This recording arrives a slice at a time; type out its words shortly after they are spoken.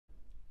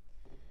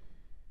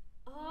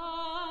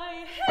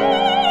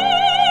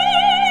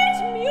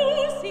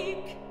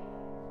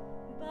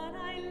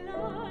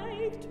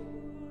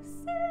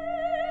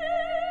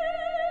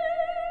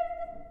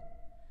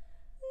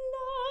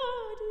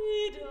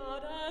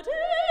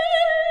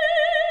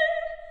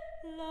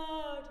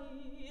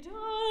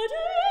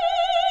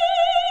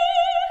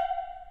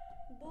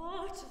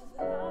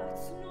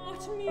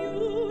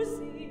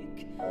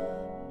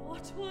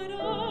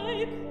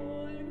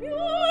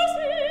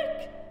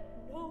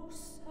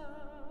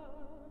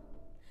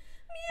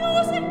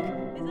music.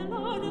 There's a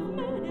lot of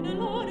men and a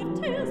lot of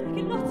tales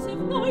making lots of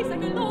noise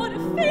like a lot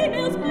of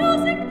females.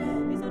 Music.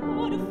 There's a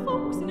lot of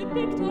folks in a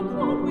big dark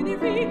hall where they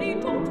really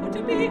don't want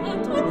to be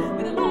at all,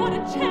 with a lot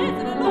of chairs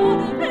and a lot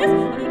of hairs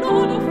and a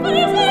lot of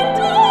fires and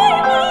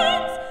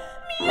diamonds.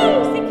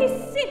 Music is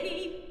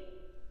silly.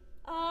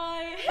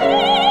 I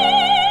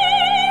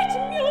hate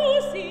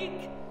music,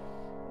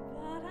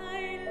 but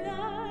I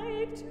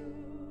like to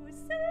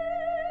sing.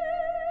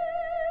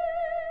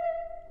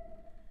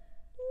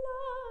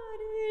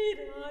 La-di-da-da-dee,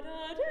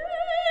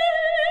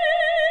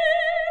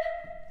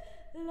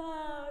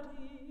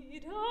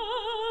 la-di-da-dee,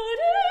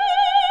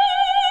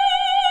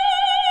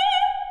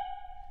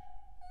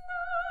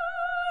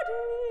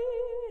 la-di-da-dee.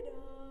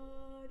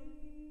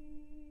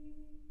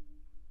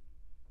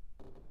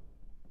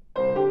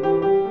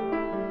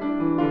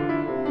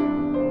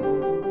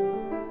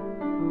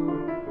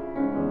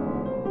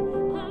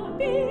 A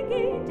big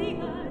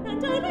Indian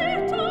and a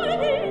little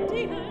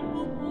Indian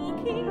were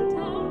walking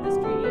down the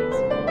street.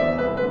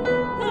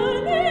 The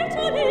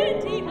little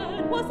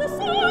Indian was the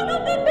son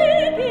of the big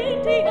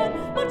Indian,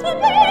 but the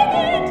big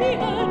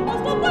Indian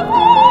was not the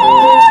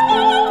father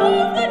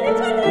of the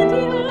little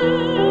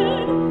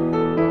Indian.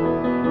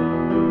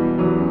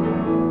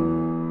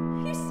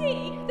 You see,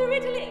 the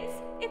riddle is,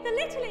 if the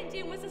little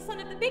Indian was the son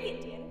of the big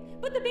Indian,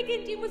 but the big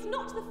Indian was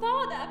not the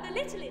father of the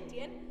little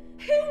Indian,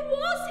 who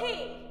was he?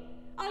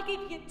 I'll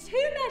give you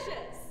 2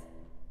 measures.